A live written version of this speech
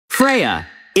Freya,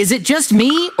 is it just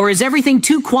me, or is everything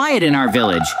too quiet in our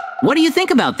village? What do you think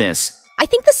about this? I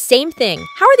think the same thing.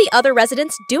 How are the other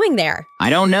residents doing there? I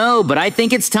don't know, but I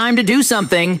think it's time to do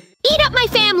something. Eat up, my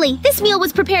family! This meal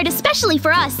was prepared especially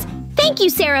for us. Thank you,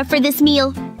 Sarah, for this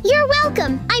meal. You're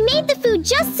welcome. I made the food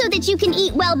just so that you can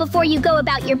eat well before you go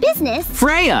about your business.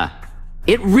 Freya,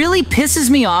 it really pisses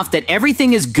me off that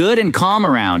everything is good and calm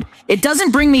around. It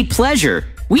doesn't bring me pleasure.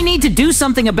 We need to do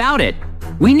something about it.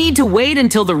 We need to wait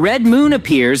until the red moon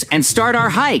appears and start our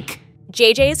hike.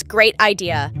 JJ's great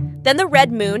idea. Then the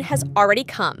red moon has already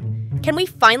come. Can we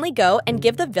finally go and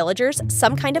give the villagers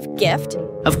some kind of gift?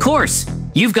 Of course.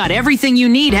 You've got everything you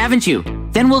need, haven't you?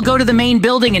 Then we'll go to the main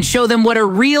building and show them what a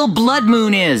real blood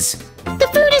moon is. The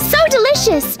food is so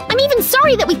delicious. I'm even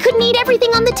sorry that we couldn't eat everything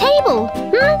on the table.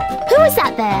 Who is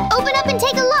that there? Open up and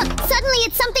take a look. Suddenly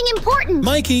it's something important.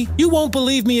 Mikey, you won't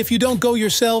believe me if you don't go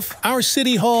yourself. Our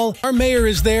city hall, our mayor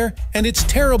is there, and it's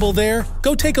terrible there.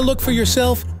 Go take a look for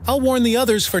yourself. I'll warn the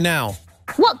others for now.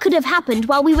 What could have happened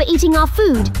while we were eating our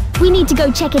food? We need to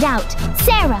go check it out.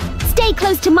 Sarah, stay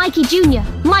close to Mikey Jr.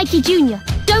 Mikey Jr.,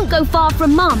 don't go far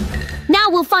from Mom. Now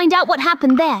we'll find out what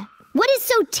happened there. What is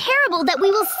so terrible that we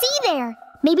will see there?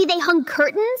 Maybe they hung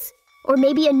curtains? Or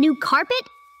maybe a new carpet?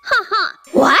 Ha!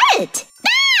 What?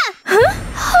 Ah!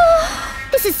 Huh?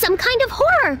 This is some kind of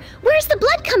horror. Where's the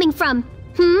blood coming from?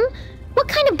 What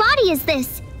kind of body is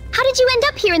this? How did you end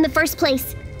up here in the first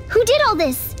place? Who did all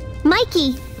this?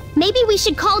 Mikey, maybe we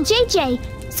should call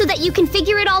JJ so that you can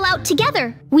figure it all out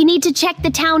together. We need to check the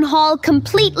town hall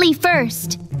completely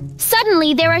first.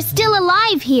 Suddenly, there are still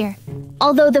alive here.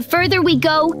 Although the further we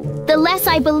go, the less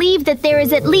I believe that there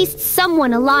is at least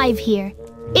someone alive here.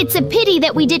 It's a pity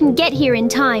that we didn't get here in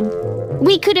time.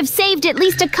 We could have saved at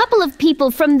least a couple of people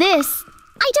from this.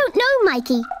 I don't know,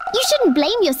 Mikey. You shouldn't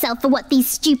blame yourself for what these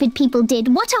stupid people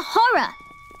did. What a horror!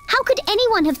 How could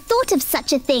anyone have thought of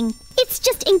such a thing? It's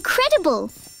just incredible.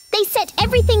 They set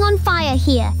everything on fire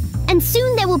here, and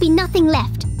soon there will be nothing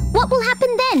left. What will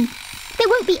happen then? There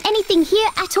won't be anything here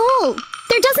at all.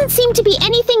 There doesn't seem to be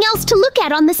anything else to look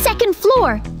at on the second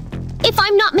floor. If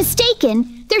I'm not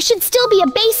mistaken, there should still be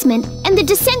a basement, and the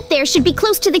descent there should be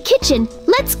close to the kitchen.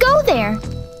 Let's go there.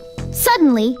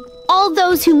 Suddenly, all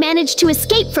those who managed to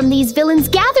escape from these villains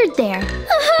gathered there.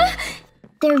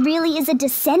 There really is a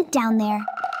descent down there.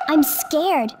 I'm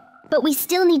scared, but we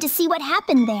still need to see what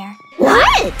happened there.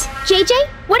 What? JJ,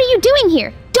 what are you doing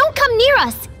here? Don't come near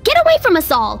us. Get away from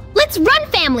us all. Let's run,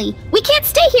 family. We can't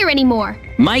stay here anymore.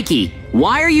 Mikey,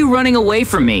 why are you running away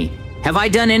from me? Have I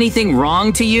done anything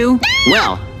wrong to you?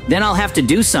 Well, then I'll have to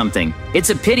do something.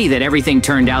 It's a pity that everything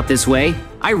turned out this way.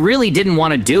 I really didn't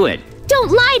want to do it.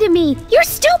 Don't lie to me. You're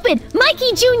stupid.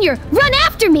 Mikey Jr., run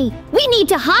after me. We need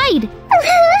to hide.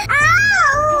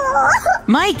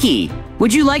 Mikey,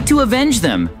 would you like to avenge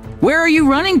them? Where are you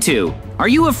running to? Are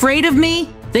you afraid of me?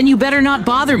 Then you better not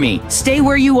bother me. Stay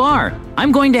where you are.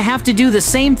 I'm going to have to do the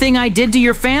same thing I did to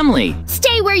your family.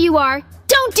 Stay where you are.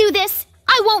 Don't do this.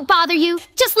 I won't bother you.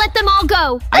 Just let them all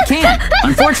go. I can't.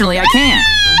 Unfortunately, I can't.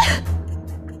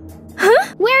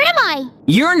 Huh? Where am I?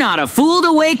 You're not a fool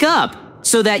to wake up.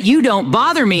 So that you don't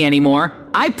bother me anymore,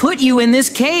 I put you in this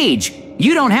cage.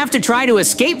 You don't have to try to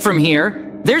escape from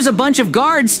here. There's a bunch of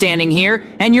guards standing here,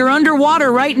 and you're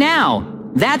underwater right now.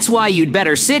 That's why you'd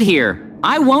better sit here.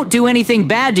 I won't do anything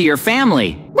bad to your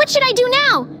family. What should I do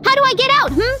now? How do I get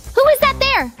out, Who is that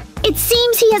there? It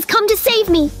seems he has come to save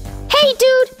me. Hey,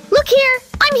 dude, look here.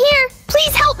 I'm here.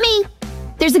 Please help me.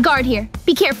 There's a guard here.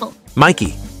 Be careful.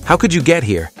 Mikey, how could you get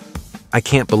here? I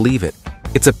can't believe it.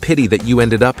 It's a pity that you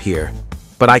ended up here.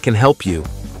 But I can help you.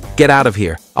 Get out of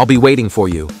here. I'll be waiting for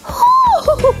you.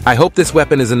 I hope this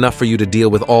weapon is enough for you to deal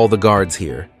with all the guards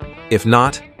here. If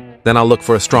not, then I'll look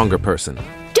for a stronger person.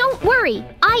 Don't worry.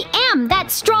 I am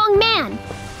that strong man.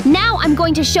 Now I'm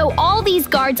going to show all these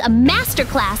guards a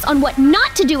masterclass on what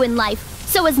not to do in life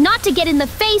so as not to get in the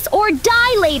face or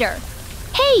die later.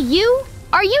 Hey, you!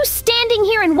 Are you standing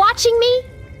here and watching me?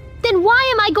 Then why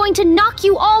am I going to knock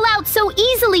you all out so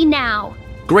easily now?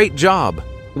 Great job!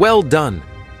 Well done!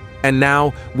 And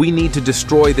now, we need to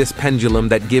destroy this pendulum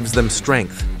that gives them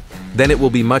strength. Then it will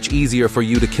be much easier for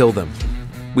you to kill them.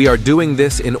 We are doing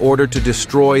this in order to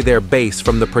destroy their base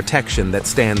from the protection that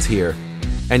stands here.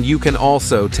 And you can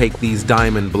also take these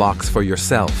diamond blocks for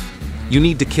yourself. You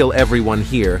need to kill everyone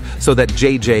here so that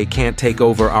JJ can't take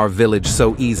over our village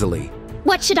so easily.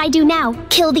 What should I do now?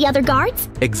 Kill the other guards?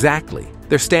 Exactly.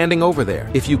 They're standing over there.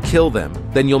 If you kill them,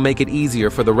 then you'll make it easier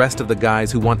for the rest of the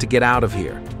guys who want to get out of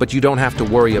here. But you don't have to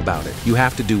worry about it. You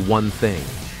have to do one thing.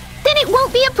 Then it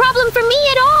won't be a problem for me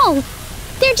at all.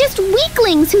 They're just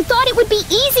weaklings who thought it would be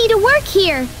easy to work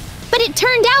here. But it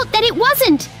turned out that it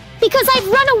wasn't. Because I've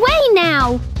run away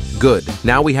now. Good.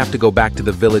 Now we have to go back to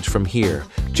the village from here.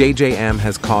 JJM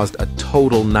has caused a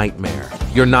total nightmare.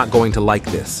 You're not going to like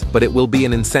this, but it will be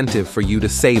an incentive for you to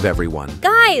save everyone.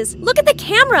 Guys, look at the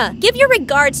camera. Give your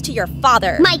regards to your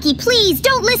father. Mikey, please,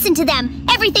 don't listen to them.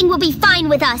 Everything will be fine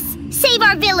with us. Save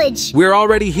our village. We're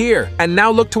already here, and now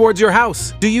look towards your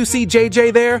house. Do you see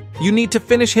JJ there? You need to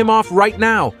finish him off right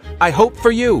now. I hope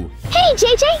for you. Hey,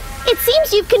 JJ, it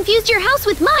seems you've confused your house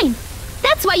with mine.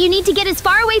 That's why you need to get as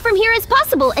far away from here as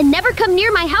possible and never come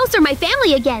near my house or my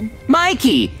family again.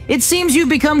 Mikey, it seems you've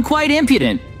become quite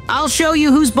impudent. I'll show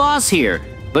you who's boss here.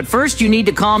 But first you need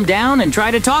to calm down and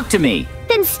try to talk to me.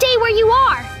 Then stay where you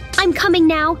are. I'm coming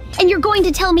now, and you're going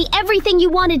to tell me everything you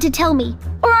wanted to tell me.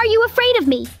 Or are you afraid of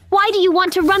me? Why do you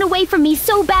want to run away from me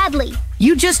so badly?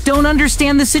 You just don't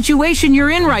understand the situation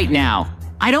you're in right now.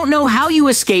 I don't know how you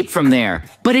escaped from there,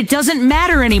 but it doesn't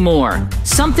matter anymore.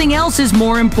 Something else is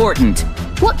more important.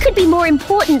 What could be more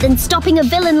important than stopping a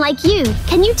villain like you?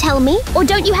 Can you tell me? Or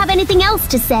don't you have anything else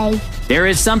to say? There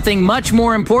is something much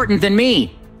more important than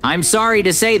me. I'm sorry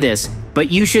to say this,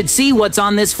 but you should see what's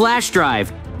on this flash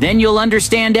drive. Then you'll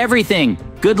understand everything.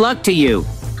 Good luck to you.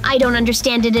 I don't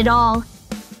understand it at all.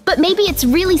 But maybe it's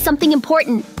really something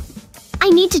important. I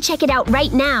need to check it out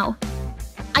right now.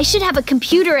 I should have a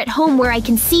computer at home where I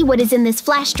can see what is in this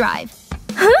flash drive.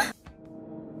 Huh?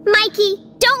 Mikey,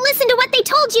 don't listen to what they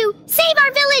told you! Save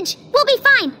our village! We'll be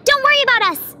fine! Don't worry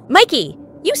about us! Mikey,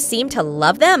 you seem to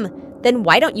love them. Then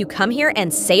why don't you come here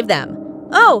and save them?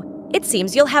 Oh, it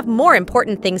seems you'll have more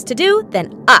important things to do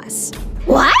than us.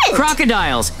 What?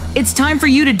 Crocodiles, it's time for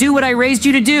you to do what I raised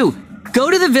you to do.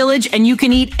 Go to the village and you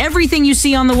can eat everything you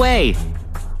see on the way.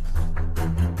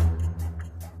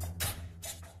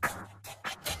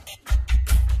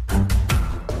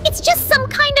 It's just some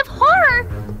kind of horror.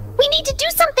 We need to do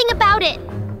something about it.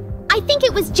 I think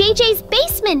it was JJ's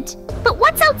basement. But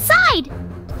what's outside?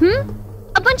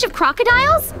 A bunch of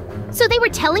crocodiles? So they were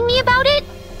telling me about it?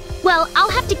 Well,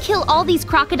 I'll have to kill all these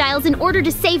crocodiles in order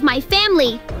to save my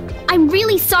family. I'm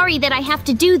really sorry that I have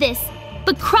to do this.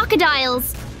 But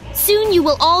crocodiles, soon you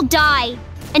will all die.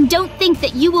 And don't think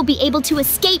that you will be able to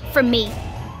escape from me.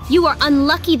 You are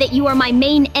unlucky that you are my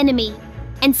main enemy.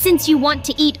 And since you want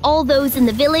to eat all those in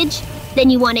the village, then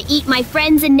you want to eat my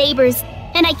friends and neighbors,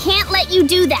 and I can't let you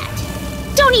do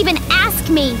that. Don't even ask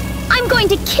me. I'm going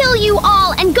to kill you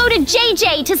all and go to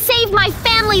JJ to save my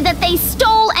family that they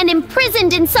stole and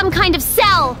imprisoned in some kind of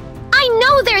cell. I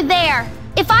know they're there.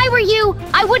 If I were you,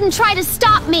 I wouldn't try to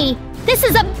stop me. This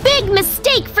is a big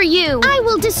mistake for you. I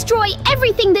will destroy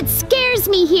everything that scares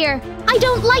me here. I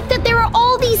don't like that there are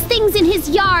all these things in his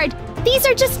yard. These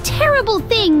are just terrible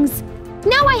things.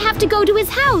 Now I have to go to his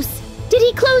house. Did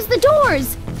he close the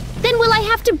doors? Then will I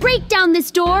have to break down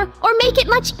this door or make it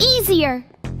much easier?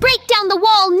 Break down the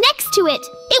wall next to it.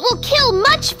 It will kill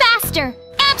much faster.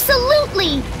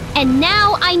 Absolutely. And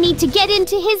now I need to get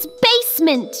into his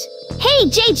basement. Hey,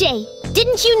 JJ,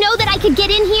 didn't you know that I could get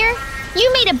in here?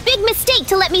 You made a big mistake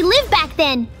to let me live back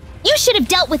then. You should have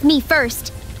dealt with me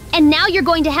first. And now you're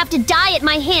going to have to die at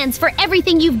my hands for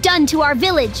everything you've done to our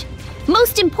village.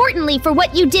 Most importantly, for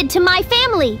what you did to my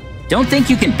family. Don't think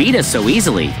you can beat us so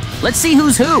easily. Let's see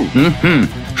who's who.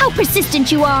 How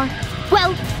persistent you are.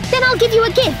 Well, then I'll give you a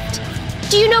gift.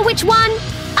 Do you know which one?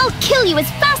 I'll kill you as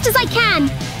fast as I can,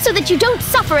 so that you don't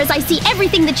suffer as I see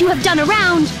everything that you have done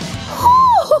around.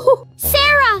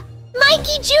 Sarah!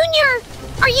 Mikey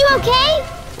Jr.! Are you okay?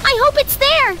 I hope it's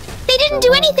there. They didn't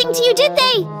do anything to you, did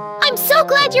they? I'm so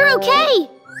glad you're okay.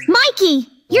 Mikey,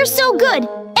 you're so good.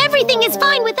 Everything is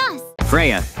fine with us.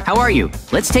 Freya, how are you?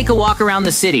 Let's take a walk around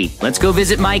the city. Let's go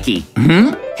visit Mikey.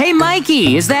 Hey,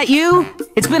 Mikey, is that you?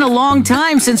 It's been a long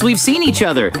time since we've seen each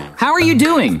other. How are you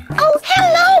doing? Oh,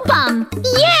 hello, Bum.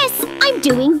 Yes, I'm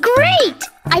doing great.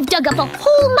 I've dug up a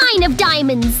whole mine of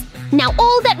diamonds. Now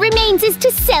all that remains is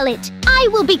to sell it. I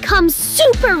will become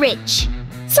super rich.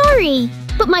 Sorry,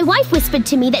 but my wife whispered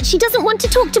to me that she doesn't want to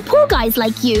talk to poor guys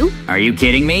like you. Are you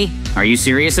kidding me? Are you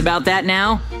serious about that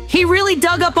now? He really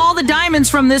dug up all the diamonds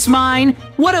from this mine.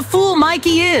 What a fool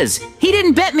Mikey is. He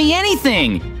didn't bet me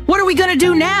anything. What are we gonna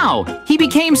do now? He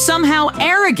became somehow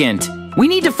arrogant. We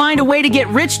need to find a way to get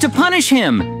rich to punish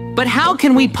him. But how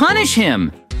can we punish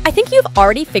him? I think you've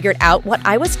already figured out what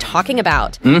I was talking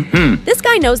about. This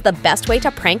guy knows the best way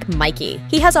to prank Mikey.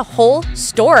 He has a whole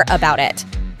store about it.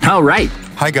 All right.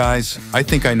 Hi guys, I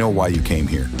think I know why you came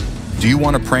here. Do you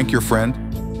want to prank your friend?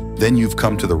 Then you've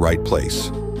come to the right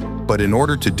place. But in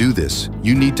order to do this,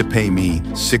 you need to pay me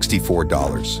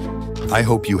 $64. I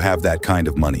hope you have that kind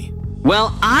of money.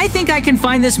 Well, I think I can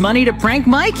find this money to prank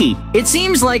Mikey. It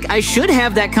seems like I should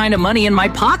have that kind of money in my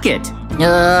pocket.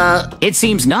 It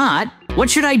seems not. What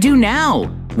should I do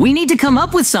now? We need to come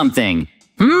up with something.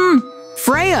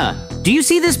 Freya, do you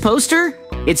see this poster?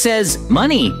 It says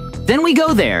money. Then we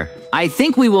go there. I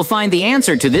think we will find the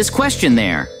answer to this question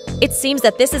there. It seems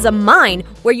that this is a mine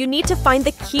where you need to find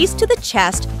the keys to the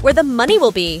chest where the money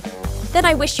will be. Then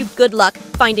I wish you good luck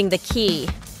finding the key.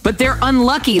 But they're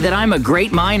unlucky that I'm a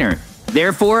great miner.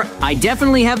 Therefore, I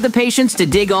definitely have the patience to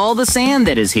dig all the sand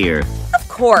that is here. Of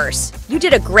course. You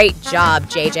did a great job,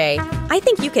 JJ. I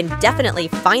think you can definitely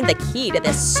find the key to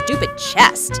this stupid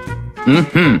chest.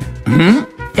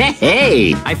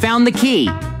 Hey, I found the key.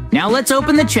 Now let's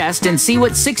open the chest and see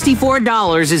what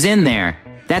 $64 is in there.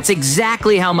 That's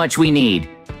exactly how much we need.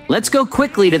 Let's go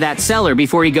quickly to that seller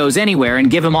before he goes anywhere and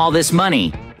give him all this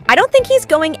money. I don't think he's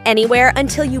going anywhere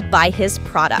until you buy his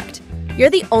product. You're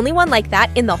the only one like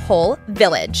that in the whole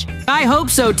village. I hope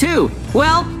so too.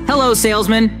 Well, hello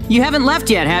salesman. You haven't left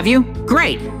yet, have you?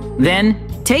 Great.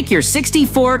 Then take your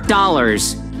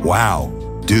 $64.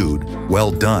 Wow, dude,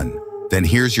 well done. Then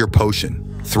here's your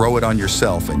potion. Throw it on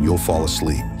yourself and you'll fall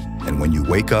asleep. And when you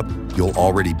wake up, you'll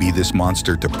already be this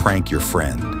monster to prank your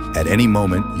friend. At any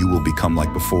moment, you will become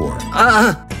like before.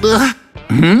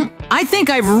 I think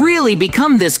I've really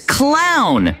become this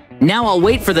clown. Now I'll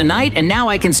wait for the night and now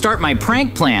I can start my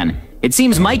prank plan. It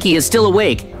seems Mikey is still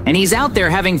awake and he's out there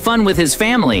having fun with his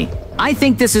family. I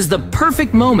think this is the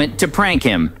perfect moment to prank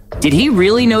him. Did he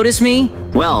really notice me?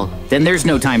 Well, then there's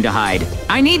no time to hide.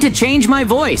 I need to change my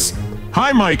voice.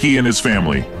 Hi, Mikey and his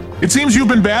family. It seems you've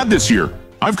been bad this year.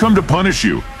 I've come to punish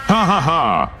you. Ha ha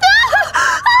ha.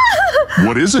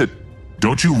 What is it?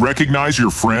 Don't you recognize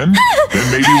your friend?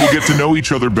 Then maybe we'll get to know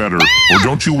each other better. Or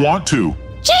don't you want to?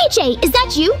 JJ, is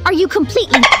that you? Are you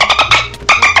completely...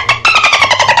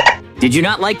 Did you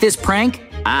not like this prank?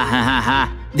 Ah ha ha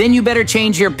ha. Then you better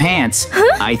change your pants.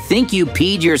 I think you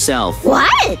peed yourself.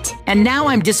 What? And now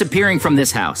I'm disappearing from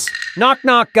this house. Knock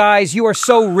knock, guys. You are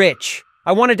so rich.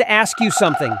 I wanted to ask you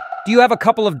something. Do you have a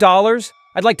couple of dollars?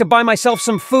 I'd like to buy myself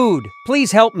some food.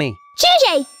 Please help me.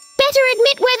 JJ, better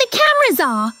admit where the cameras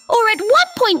are. Or at what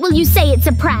point will you say it's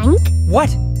a prank?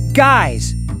 What?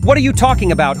 Guys, what are you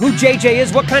talking about? Who JJ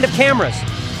is? What kind of cameras?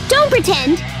 Don't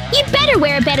pretend. You better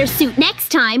wear a better suit next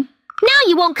time. Now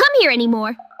you won't come here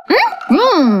anymore.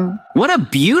 What a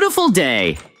beautiful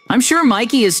day. I'm sure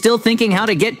Mikey is still thinking how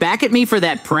to get back at me for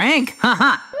that prank.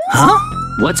 Haha. Huh?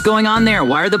 What's going on there?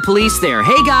 Why are the police there?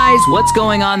 Hey guys, what's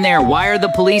going on there? Why are the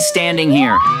police standing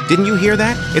here? Didn't you hear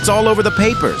that? It's all over the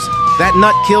papers. That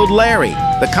nut killed Larry,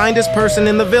 the kindest person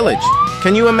in the village.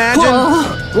 Can you imagine?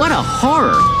 Whoa, what a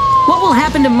horror. What will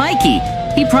happen to Mikey?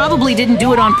 He probably didn't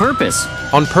do it on purpose.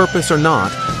 On purpose or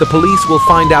not, the police will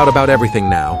find out about everything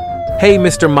now. Hey,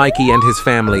 Mr. Mikey and his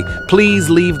family, please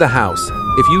leave the house.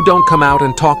 If you don't come out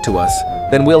and talk to us,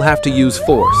 then we'll have to use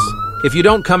force. If you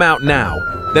don't come out now,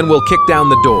 then we'll kick down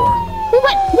the door.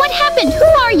 What happened? Who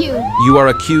are you? You are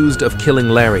accused of killing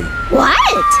Larry. What?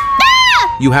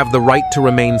 Ah! You have the right to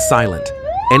remain silent.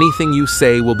 Anything you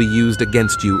say will be used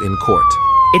against you in court.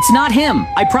 It's not him,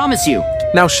 I promise you.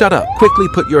 Now shut up. Quickly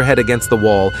put your head against the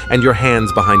wall and your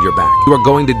hands behind your back. You are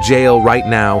going to jail right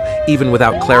now, even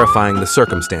without clarifying the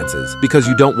circumstances, because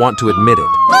you don't want to admit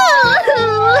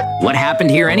it. What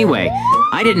happened here anyway?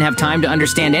 I didn't have time to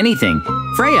understand anything.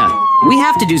 Freya, we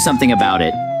have to do something about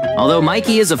it. Although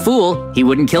Mikey is a fool, he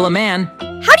wouldn't kill a man.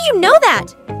 How do you know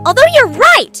that? Although you're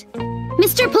right!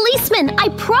 Mr. Policeman, I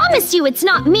promise you it's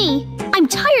not me. I'm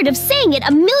tired of saying it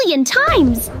 1,000,000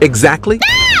 times. Exactly?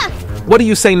 Ah! What do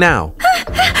you say now?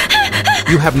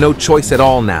 You have no choice at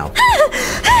all now.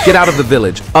 Get out of the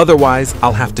village, otherwise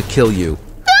I'll have to kill you.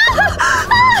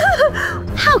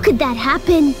 How could that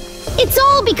happen? It's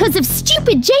all because of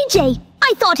stupid JJ.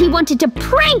 I thought he wanted to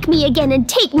prank me again and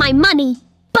take my money.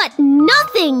 But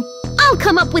nothing! I'll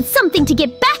come up with something to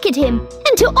get back at him,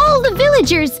 and to all the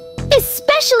villagers,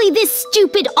 especially this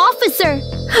stupid officer.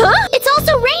 Huh? It's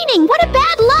also raining! What a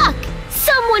bad luck!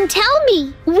 Someone tell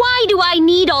me, why do I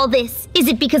need all this? Is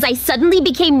it because I suddenly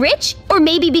became rich? Or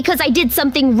maybe because I did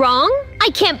something wrong? I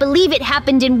can't believe it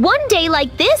happened in one day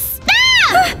like this.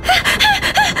 Ah!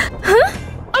 Huh?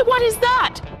 What is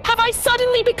that? Have I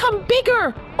suddenly become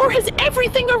bigger? Or has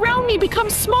everything around me become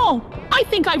small? I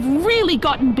think I've really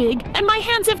gotten big, and my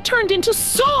hands have turned into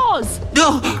saws!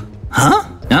 Huh?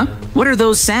 Huh? What are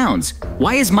those sounds?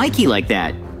 Why is Mikey like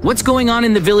that? What's going on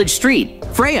in the village street?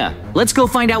 Freya, let's go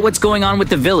find out what's going on with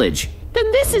the village.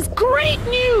 Then this is great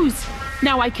news!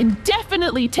 Now I can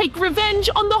definitely take revenge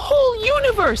on the whole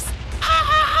universe! Ha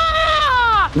ha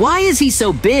ha! Why is he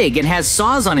so big and has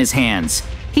saws on his hands?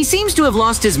 He seems to have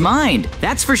lost his mind,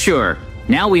 that's for sure.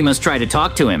 Now we must try to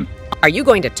talk to him. Are you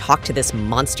going to talk to this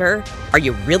monster? Are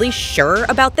you really sure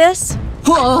about this?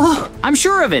 I'm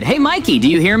sure of it. Hey, Mikey, do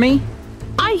you hear me?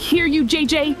 I hear you,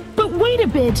 JJ, but wait a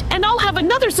bit, and I'll have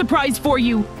another surprise for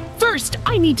you. First,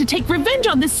 I need to take revenge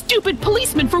on this stupid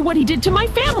policeman for what he did to my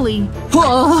family.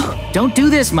 Don't do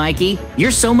this, Mikey.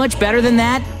 You're so much better than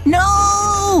that.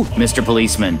 No, Mr.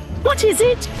 Policeman. What is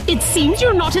it? It seems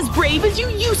you're not as brave as you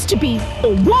used to be.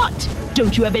 Or what?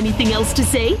 Don't you have anything else to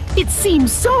say? It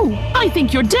seems so. I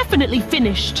think you're definitely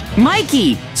finished.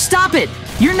 Mikey, stop it.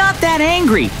 You're not that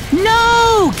angry.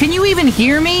 No! Can you even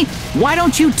hear me? Why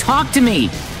don't you talk to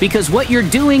me? Because what you're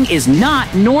doing is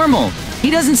not normal. He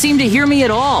doesn't seem to hear me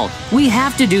at all. We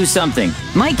have to do something.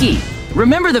 Mikey,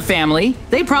 remember the family?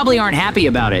 They probably aren't happy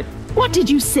about it. What did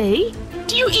you say?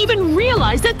 Do you even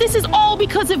realize that this is all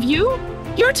because of you?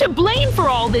 You're to blame for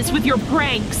all this with your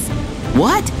pranks.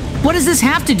 What? What does this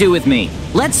have to do with me?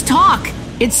 Let's talk.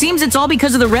 It seems it's all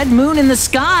because of the red moon in the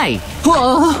sky.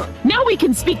 Now we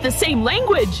can speak the same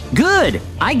language. Good.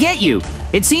 I get you.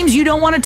 It seems you don't want to